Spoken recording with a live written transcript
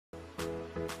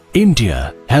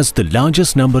India has the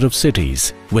largest number of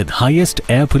cities with highest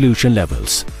air pollution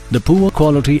levels. The poor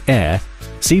quality air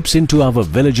seeps into our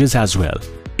villages as well.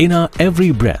 In our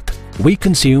every breath, we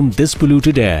consume this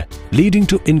polluted air, leading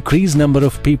to increased number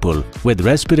of people with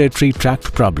respiratory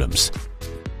tract problems.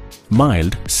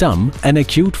 Mild, some, and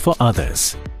acute for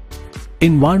others.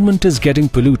 Environment is getting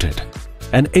polluted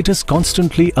and it is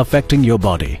constantly affecting your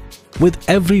body. With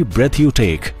every breath you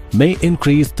take may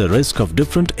increase the risk of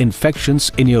different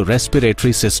infections in your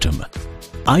respiratory system.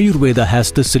 Ayurveda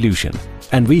has the solution,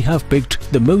 and we have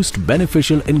picked the most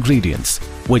beneficial ingredients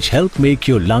which help make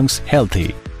your lungs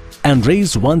healthy and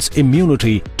raise one's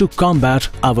immunity to combat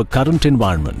our current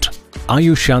environment.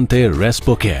 Ayusante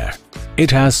Respocare.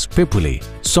 It has pipuli,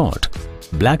 salt,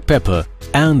 black pepper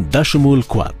and dashamul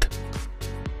quat,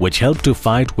 which help to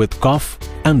fight with cough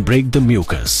and break the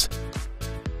mucus.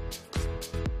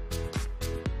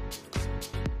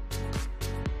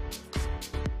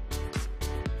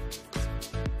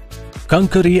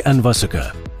 Kankari and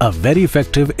Vasaka are very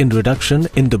effective in reduction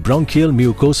in the bronchial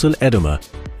mucosal edema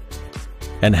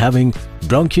and having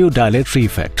bronchodilatory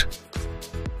effect.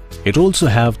 It also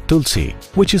have tulsi,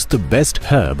 which is the best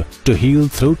herb to heal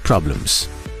throat problems.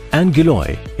 And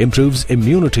giloy improves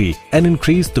immunity and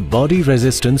increase the body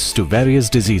resistance to various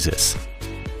diseases.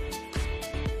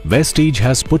 Vestige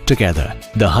has put together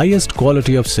the highest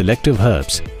quality of selective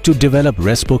herbs to develop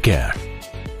Respocare.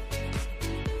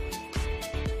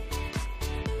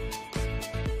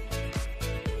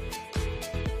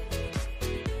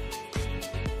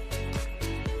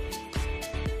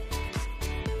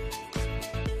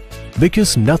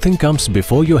 Because nothing comes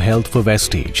before your health for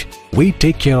Vestige, we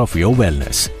take care of your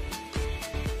wellness.